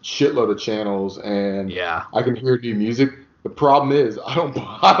a shitload of channels and yeah, I can hear new music. The problem is I don't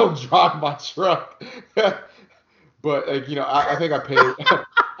I don't drive my truck, but like I think I pay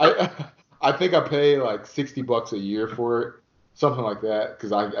I I think I pay like $60 a year for it, something like that,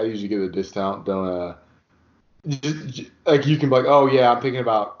 because I usually get a discount. Don't like you can be like, oh yeah, I'm thinking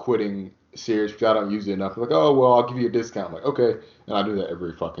about quitting Sirius because I don't use it enough. I'm like, oh well, I'll give you a discount. I'm like, okay, and I do that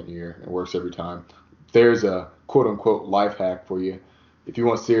every fucking year. It works every time. There's a quote unquote life hack for you. If you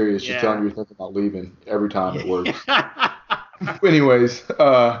want Sirius, just tell them you're thinking about leaving. Every time it works. Anyways,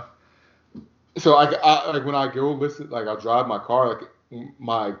 so I like when I go listen, like I'll drive my car, like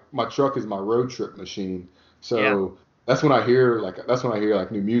my truck is my road trip machine. So that's when I hear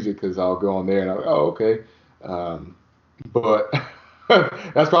like new music because I'll go on there and I'm like, oh okay. But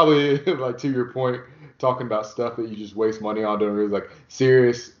that's probably like to your point, talking about stuff that you just waste money on. Doing is like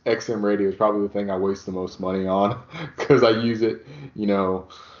Sirius XM radio is probably the thing I waste the most money on because I use it.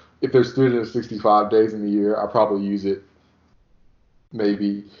 If there's 365 days in the year, I probably use it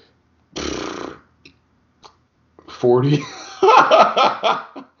maybe 40.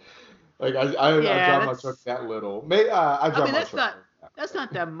 Like I drive my truck that little. I drive my truck. that's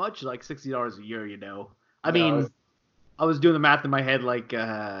not that much, like $60 a year, I No, mean, I was doing the math in my head, like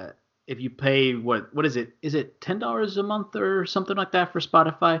if you pay what is it? Is it $10 a month or something like that for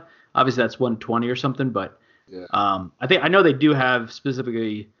Spotify? Obviously that's 120 or something, but yeah. I know they do have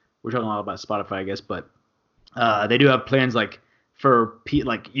specifically. We're talking a lot about Spotify, I guess, but they do have plans like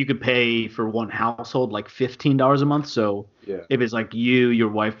like you could pay for one household like $15 a month. So Yeah. if it's like you, your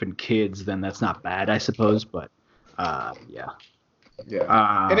wife, and kids, then that's not bad, I suppose. But yeah.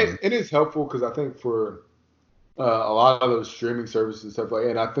 Yeah, and it is helpful because I think for a lot of those streaming services and stuff like,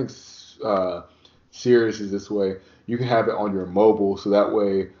 and I think Sirius is this way. You can have it on your mobile, so that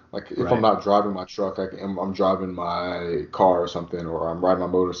way, like if I'm Right. not driving my truck, I'm driving my car or something, or I'm riding my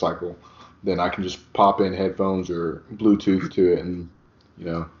motorcycle, then I can just pop in headphones or Bluetooth to it, and you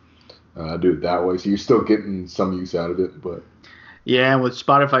know, do it that way. So you're still getting some use out of it, but Yeah, and with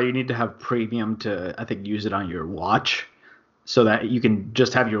Spotify, you need to have premium to, I think, use it on your watch, so that you can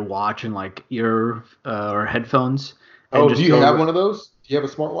just have your watch and like ear or headphones, and oh, do just you have go. one of those? Do you have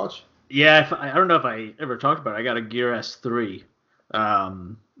a smartwatch? Yeah, I don't know if I ever talked about it. I got a Gear S3,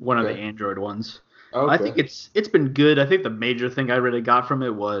 one of the Okay. Android ones. I think Okay. it's been good. I think the major thing I really got from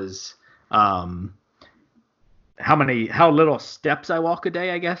it was um, how little steps I walk a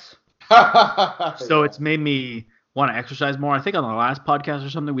day, I guess. So Yeah. it's made me want to exercise more. I think on the last podcast or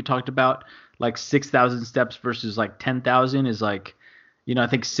something we talked about like 6,000 steps versus like 10,000 is like, I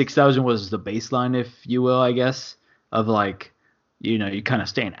think 6,000 was the baseline, if you will, I guess, of like, you kind of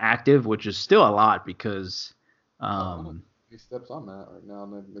staying active, which is still a lot because, I don't know how um, many steps I'm at right now,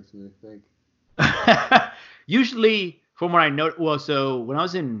 and that makes me think. usually from what I know, well, so when I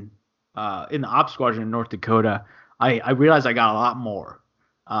was in the ops squadron in North Dakota, I realized I got a lot more.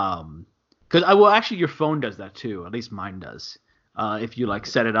 Because I well actually your phone does that too. At least mine does. If you like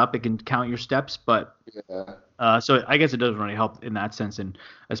set it up, it can count your steps. But Yeah. so I guess it doesn't really help in that sense, and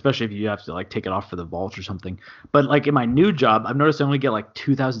especially if you have to like take it off for the vault or something. But like in my new job, I've noticed I only get like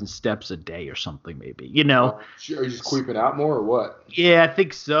 2,000 steps a day or something, maybe. Are you just creeping out more or what? Yeah, I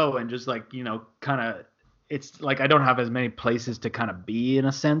think so. And just like, kind of, it's like I don't have as many places to kind of be in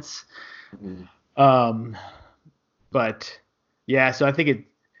a sense. Mhm. Um, but yeah, so I think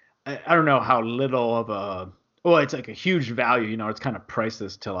I don't know how little of well, it's like a huge value, it's kind of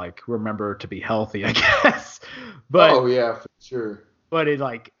priceless to like remember to be healthy, I guess. But, Oh yeah, for sure. but it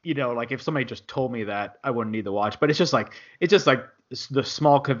like, like if somebody just told me that, I wouldn't need the watch. But it's just like the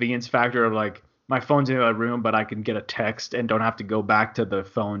small convenience factor of like my phone's in a room, but I can get a text and don't have to go back to the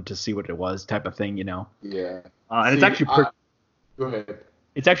phone to see what it was, type of thing. Yeah. And it's See, actually pretty, go ahead.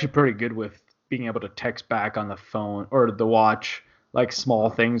 it's actually pretty good with being able to text back on the phone or the watch, like small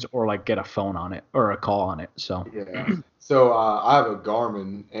things, or like get a phone on it or a call on it. So Yeah. So I have a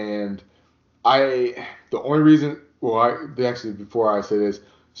Garmin, and the only reason, well, actually before I say this,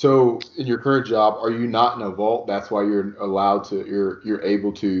 so in your current job, are you not in a vault? That's why you're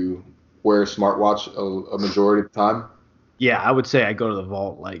able to wear a smartwatch a majority of the time. yeah, I would say I go to the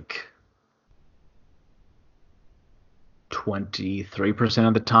vault like 23%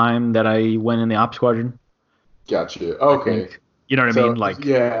 of the time that I went in the op squadron. Gotcha. I Okay. think. You know what I mean? So Like,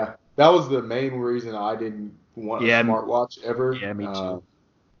 yeah, that was the main reason I didn't want a yeah, smartwatch ever. yeah, me too.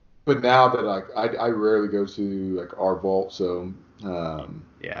 But now that like I rarely go to like our vault, so um,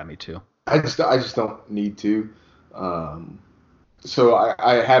 Yeah, me too. I just don't need to. Um, so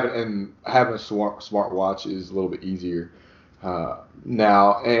I haven't, and having a smartwatch is a little bit easier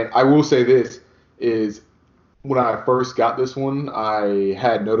now. And I will say this is when I first got this one, I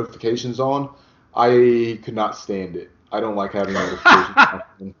had notifications on. I could not stand it. I don't like having notifications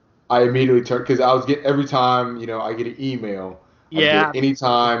on. I immediately turned because I was get every time I get an email, I get Yeah, me too.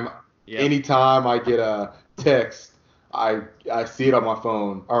 Yep. anytime I get a text, I see it on my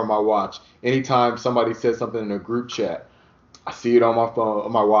phone or my watch. Anytime somebody says something in a group chat, I see it on my phone,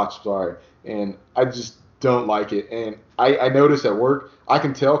 on my watch, sorry, and I just don't like it. And I notice at work, I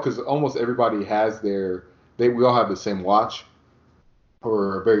can tell because almost everybody has we all have the same watch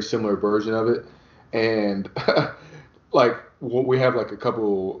or a very similar version of it. And like we have like a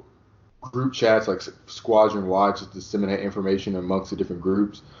couple group chats, like squadron wide, just disseminate information amongst the different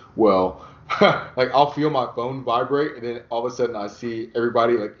groups. Well, like I'll feel my phone vibrate, and then all of a sudden I see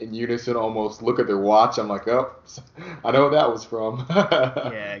everybody like in unison almost look at their watch. I'm like, oh, I know what that was from.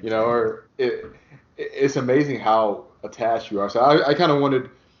 Yeah, exactly. Or it's amazing how attached you are. So I kind of wanted,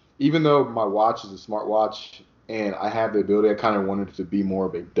 even though my watch is a smart watch and I have the ability, I kind of wanted it to be more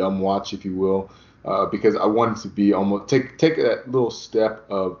of a dumb watch, if you will, because I wanted to be almost take that little step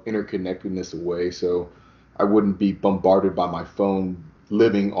of interconnectedness away, so I wouldn't be bombarded by my phone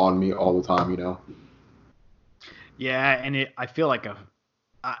living on me all the time. Yeah, and I feel like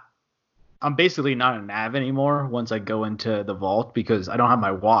I, I'm basically not a nav anymore once I go into the vault because I don't have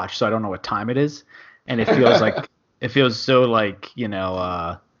my watch, so I don't know what time it is, and it feels so like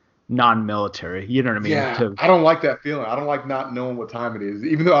non-military. You know what I mean? Yeah, I don't like that feeling. I don't like not knowing what time it is,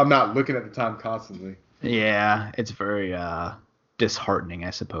 even though I'm not looking at the time constantly. Yeah, it's very disheartening, I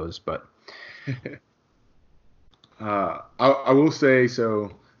suppose. But I will say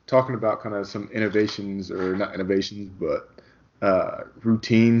so. Talking about kind of some innovations, or not innovations, but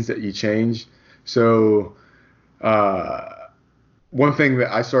routines that you change. So one thing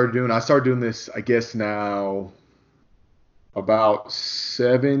that I started doing this, I guess now about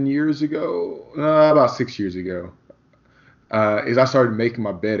 7 years ago, about 6 years ago, is I started making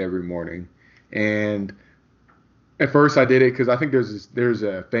my bed every morning. And at first I did it because I think there's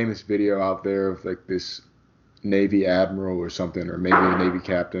a famous video out there of like this Navy admiral or something, or maybe a Navy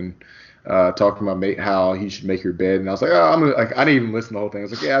captain, talking about how he should make your bed. And I was like, oh, I didn't even listen to the whole thing. I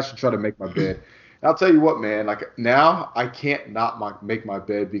was like, yeah, I should try to make my bed. And I'll tell you what, man, like now I can't not make my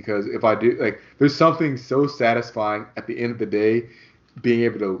bed, because if I do, like, there's something so satisfying at the end of the day, being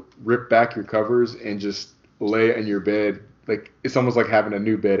able to rip back your covers and just lay in your bed. Like, it's almost like having a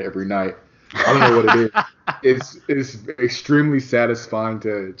new bed every night. I don't know what it is. It's extremely satisfying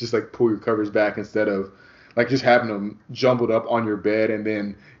to just like pull your covers back instead of like just having them jumbled up on your bed, and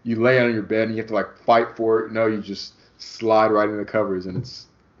then you lay on your bed and you have to like fight for it. No, you just slide right in the covers, and it's,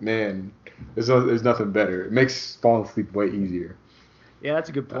 man, there's nothing better. It makes falling asleep way easier. Yeah, that's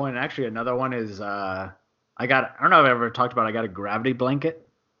a good point. Actually, another one is I don't know if I've ever talked about. I got a gravity blanket.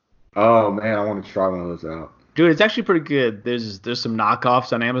 Oh man, I want to try one of those out. Dude, it's actually pretty good. There's some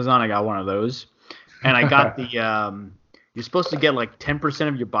knockoffs on Amazon. I got one of those, and I got the you're supposed to get like 10%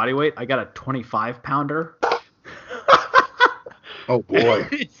 of your body weight. I got a 25-pounder. Oh boy.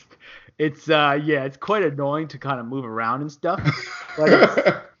 It's quite annoying to kind of move around and stuff,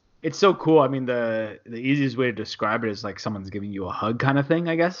 but it's so cool. I mean, the easiest way to describe it is like someone's giving you a hug kind of thing,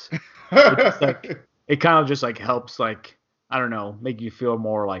 I guess. It's just like, it kind of just like helps, like, I don't know, make you feel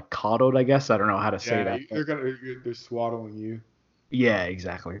more like coddled, I guess. I don't know how to say that. They're swaddling you. Yeah,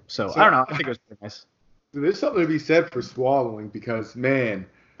 exactly. So I don't know. I think it was pretty nice. There's something to be said for swallowing, because, man,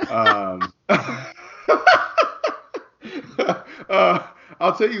 I'll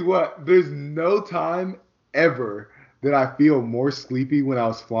tell you what, there's no time ever that I feel more sleepy when I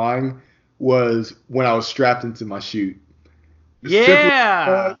was flying was when I was strapped into my chute.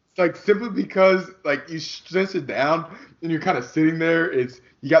 Yeah. Simply because like you sense it down and you're kind of sitting there.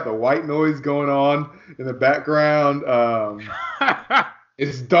 You got the white noise going on in the background.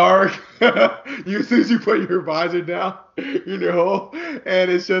 It's dark. As soon as you put your visor down, you're in your hole,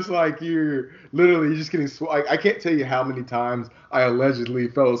 and it's just like you're literally just getting. I can't tell you how many times I allegedly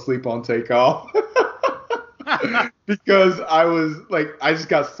fell asleep on takeoff because I just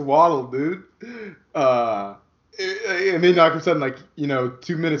got swaddled, dude. And then all of a sudden, like,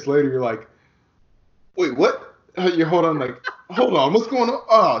 2 minutes later, you're like, wait, what? You hold on, what's going on?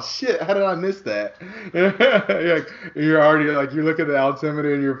 Oh shit, how did I miss that? You're already like, you look at the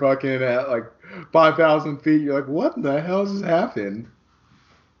altimeter and you're fucking at like 5,000 feet. You're like, what in the hell just happened?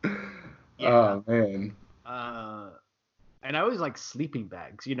 Yeah. Oh man. And I always like sleeping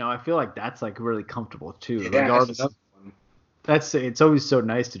bags. I feel like that's like really comfortable too. Yeah, it's always so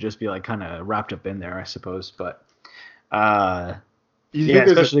nice to just be like kind of wrapped up in there, I suppose. But you think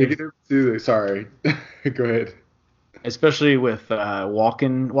there's a negative too? Sorry, go ahead. Especially with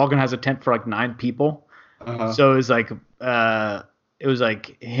Walken. Walken has a tent for like 9 people. Uh-huh. So it was like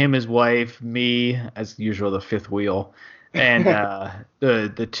him, his wife, me, as usual, the fifth wheel, and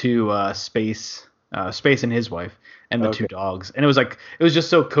the two Space and his wife, and the 2 dogs. And it was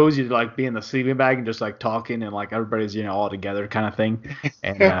just so cozy to like be in the sleeping bag and just like talking, and like everybody's all together kind of thing.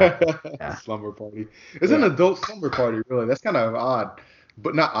 And yeah. Slumber party. It's an adult slumber party, really. That's kind of odd.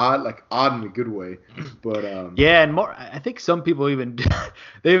 But not odd, like odd in a good way. But yeah, and more. I think some people even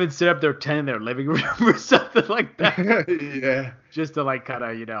set up their tent in their living room or something like that. Yeah. Just to like kind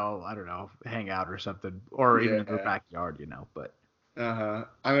of I don't know, hang out or something, or even in their backyard, But I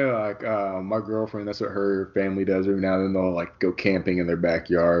know, like my girlfriend, that's what her family does every now and then. They'll like go camping in their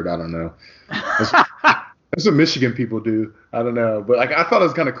backyard. I don't know. That's what Michigan people do. I don't know, but like I thought it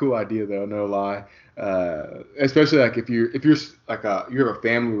was kind of cool idea though. No lie. Especially like if you're like you have a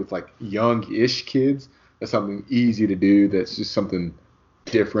family with like young-ish kids, that's something easy to do. That's just something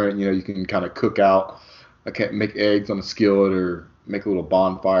different. You can kind of cook out. I can't make eggs on a skillet or make a little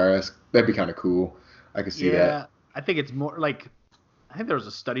bonfire. That'd be kind of cool. I could see that. Yeah, I think it's more like, I think there was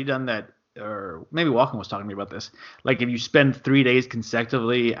a study done that, or maybe Walken was talking to me about this. Like if you spend 3 days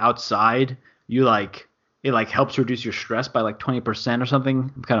consecutively outside, it like helps reduce your stress by like 20% or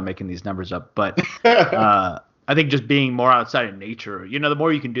something. I'm kind of making these numbers up, but I think just being more outside in nature, the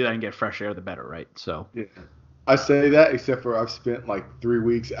more you can do that and get fresh air, the better, right? So yeah. I say that, except for I've spent like 3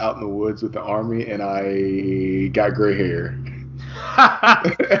 weeks out in the woods with the Army, and I got gray hair.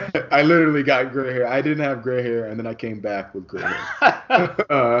 I literally got gray hair. I didn't have gray hair, and then I came back with gray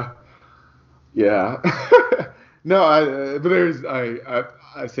hair. Yeah. No, but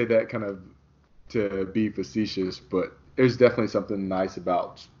I say that kind of to be facetious, but there's definitely something nice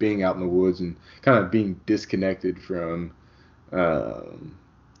about being out in the woods and kind of being disconnected from um,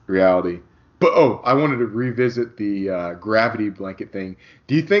 reality. But I wanted to revisit the gravity blanket thing.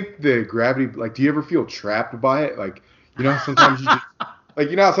 Do you think the gravity, like, do you ever feel trapped by it? Like, how sometimes you just,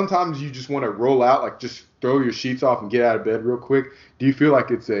 like, how sometimes you just want to roll out, like, just throw your sheets off and get out of bed real quick. Do you feel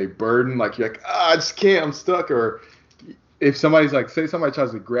like it's a burden? Like, you're like, I just can't, I'm stuck. Or if somebody's like, say somebody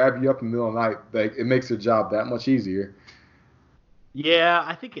tries to grab you up in the middle of the night, like, it makes their job that much easier. Yeah,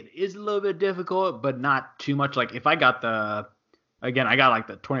 I think it is a little bit difficult, but not too much. Like if I got again, I got like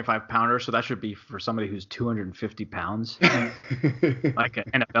the 25 pounder, so that should be for somebody who's 250 pounds, like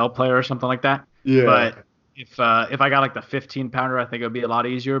an NFL player or something like that. Yeah. But if I got like the 15 pounder, I think it would be a lot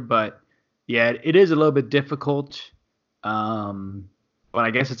easier. But yeah, it is a little bit difficult. But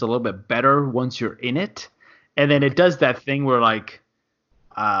I guess it's a little bit better once you're in it. And then it does that thing where like,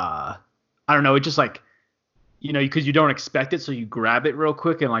 I don't know, it just like, because you don't expect it, so you grab it real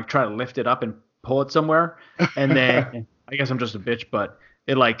quick and like try to lift it up and pull it somewhere. And then I guess I'm just a bitch, but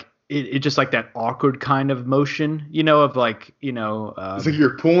it just like that awkward kind of motion, of like, it's like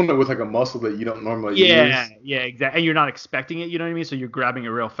you're pulling it with like a muscle that you don't normally use. Yeah, exactly. And you're not expecting it, you know what I mean? So you're grabbing it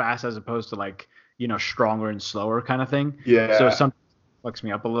real fast as opposed to like, stronger and slower kind of thing. Yeah. So some fucks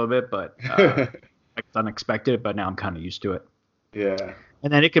me up a little bit, but it's unexpected, but now I'm kind of used to it. Yeah.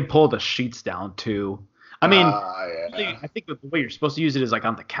 And then it can pull the sheets down too. I mean, yeah. I think the way you're supposed to use it is like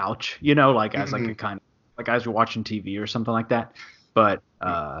on the couch, like as like a kind of like as you're watching TV or something like that. But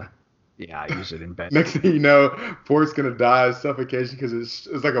yeah, I use it in bed. Next thing you know, Fort's gonna die of suffocation because it's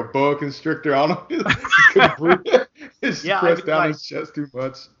like a boa constrictor on him. He couldn't breathe. It's pressed down his chest too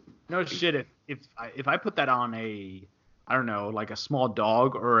much. No shit. If I put that on I don't know, like a small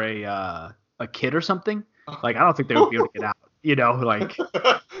dog or a kid or something, like I don't think they would be able to get out. Like.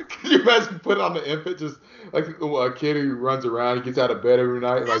 Can you imagine putting on the infant, just like a kid who runs around, he gets out of bed every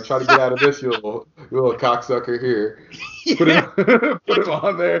night, like try to get out of this, you little cocksucker here. Yeah. Put him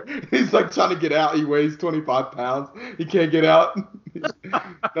on there. He's like trying to get out. He weighs 25 pounds. He can't get out. He's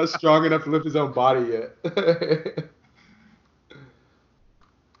not strong enough to lift his own body yet.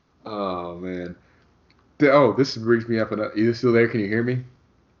 Oh man. This brings me up. Are you still there? Can you hear me?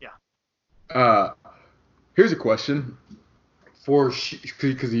 Yeah. Here's a question.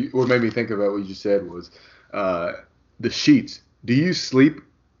 Because what made me think about what you just said was the sheets. Do you sleep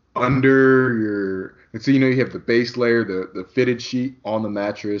under your? And so you have the base layer, the fitted sheet on the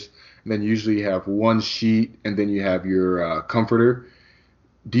mattress, and then usually you have one sheet, and then you have your comforter.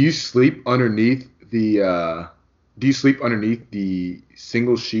 Do you sleep underneath the? Do you sleep underneath the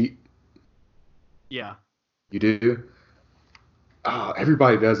single sheet? Yeah. You do.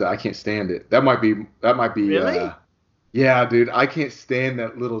 Everybody does that. I can't stand it. That might be. Really? Yeah, dude, I can't stand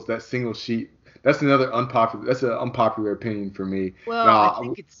that single sheet. That's an unpopular opinion for me. Well,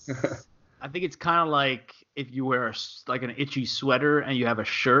 I think it's kind of like if you wear like an itchy sweater and you have a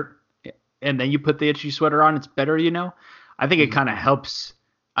shirt and then you put the itchy sweater on, it's better, I think it kind of helps.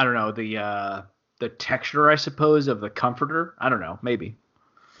 I don't know, the texture, I suppose, of the comforter. I don't know, maybe.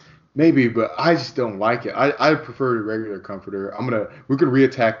 Maybe, but I just don't like it. I prefer the regular comforter. We're gonna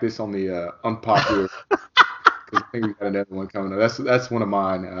reattack this on the unpopular. I think we got another one coming up. That's one of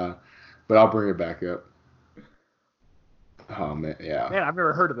mine, but I'll bring it back up. Oh man, yeah. Man, I've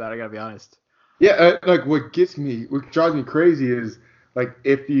never heard of that. I gotta be honest. Yeah, like what drives me crazy is like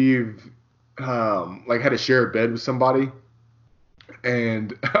if you've like had to share a bed with somebody,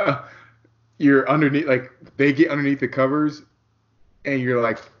 and you're underneath, like they get underneath the covers, and you're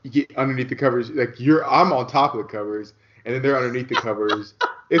like you get underneath the covers, like I'm on top of the covers, and then they're underneath the covers.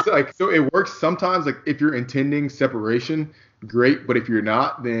 It's like, so it works sometimes, like if you're intending separation, great, but if you're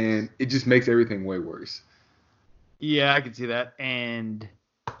not, then it just makes everything way worse. Yeah, I can see that. And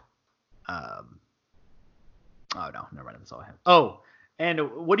oh no, never mind, that's all I have. Oh, and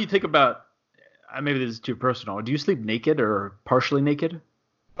what do you think about, maybe this is too personal, do you sleep naked or partially naked?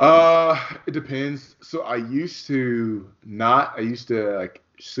 It depends. So I used to like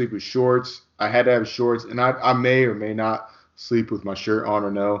sleep with shorts. I had to have shorts, and I may or may not sleep with my shirt on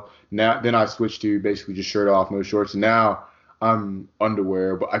or no. Then I switched to basically just shirt off, no shorts. And now I'm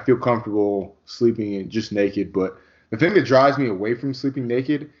underwear, but I feel comfortable sleeping in just naked. But the thing that drives me away from sleeping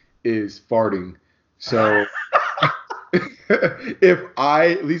naked is farting. So if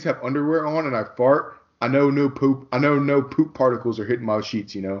I at least have underwear on and I fart, I know no poop particles are hitting my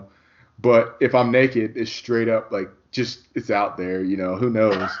sheets, But if I'm naked, it's straight up like just it's out there, who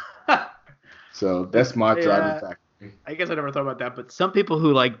knows? So that's my driving factor. I guess I never thought about that, but some people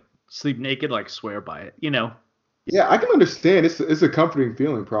who like sleep naked like swear by it, Yeah, I can understand. It's a comforting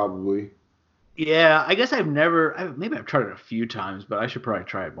feeling, probably. Yeah, I guess maybe I've tried it a few times, but I should probably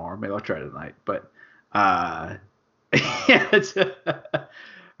try it more. Maybe I'll try it tonight. But yeah, it's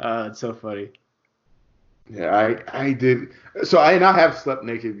so funny. Yeah, I did. So I have slept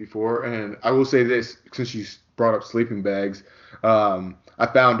naked before, and I will say this since you brought up sleeping bags, I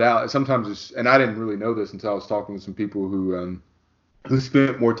found out sometimes and I didn't really know this until I was talking to some people who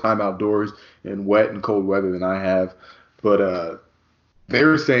spent more time outdoors in wet and cold weather than I have, but they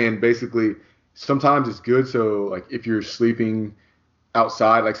were saying basically sometimes it's good. So like if you're sleeping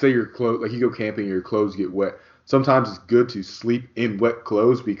outside, like say your clothes, like you go camping, your clothes get wet. Sometimes it's good to sleep in wet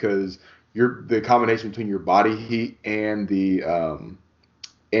clothes because the combination between your body heat and the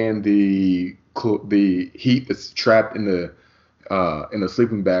heat that's trapped in the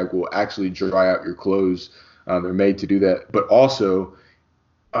sleeping bag will actually dry out your clothes. They're made to do that, but also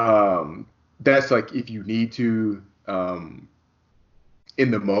that's like if you need to in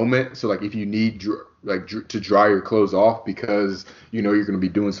the moment. So like if you need to dry your clothes off because you know you're going to be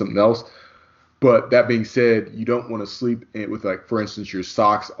doing something else. But that being said, you don't want to sleep with like for instance your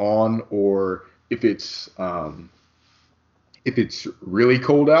socks on, or if it's really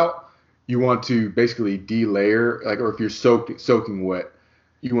cold out, you want to basically delayer, like, or if you're soaking wet,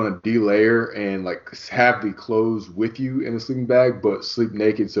 you want to delayer and like have the clothes with you in the sleeping bag, but sleep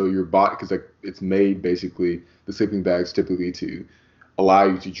naked so your body, because like it's made basically the sleeping bags typically to allow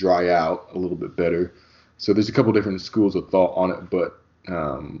you to dry out a little bit better. So there's a couple different schools of thought on it, but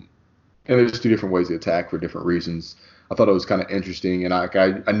and there's two different ways to attack for different reasons. I thought it was kind of interesting, and I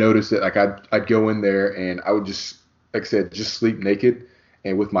noticed that like I'd go in there and I would just like I said just sleep naked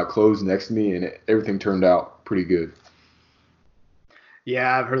and with my clothes next to me, and everything turned out pretty good.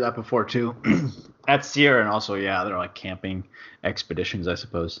 Yeah, I've heard that before too. At Sierra, and also yeah, they're like camping expeditions, I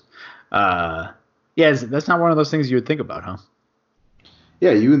suppose. Uh, yeah, that's not one of those things you would think about, huh?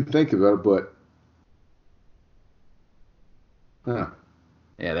 Yeah, you wouldn't think about it, but huh.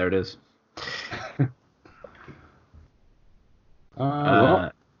 Yeah, there it is. Well, Uh,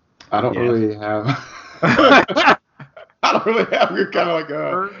 I don't yeah. really have. I don't really have. You're kind of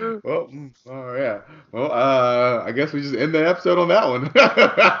like, well, oh yeah. Well, I guess we just end the episode on that one.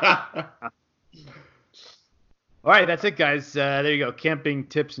 All right, that's it, guys. There you go. Camping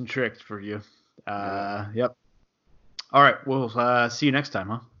tips and tricks for you. Yeah, Yep. All right, we'll see you next time,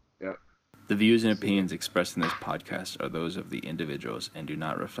 huh? yeah. The views and See ya. opinions expressed in this podcast are those of the individuals and do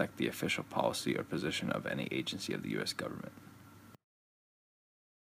not reflect the official policy or position of any agency of the U.S. government.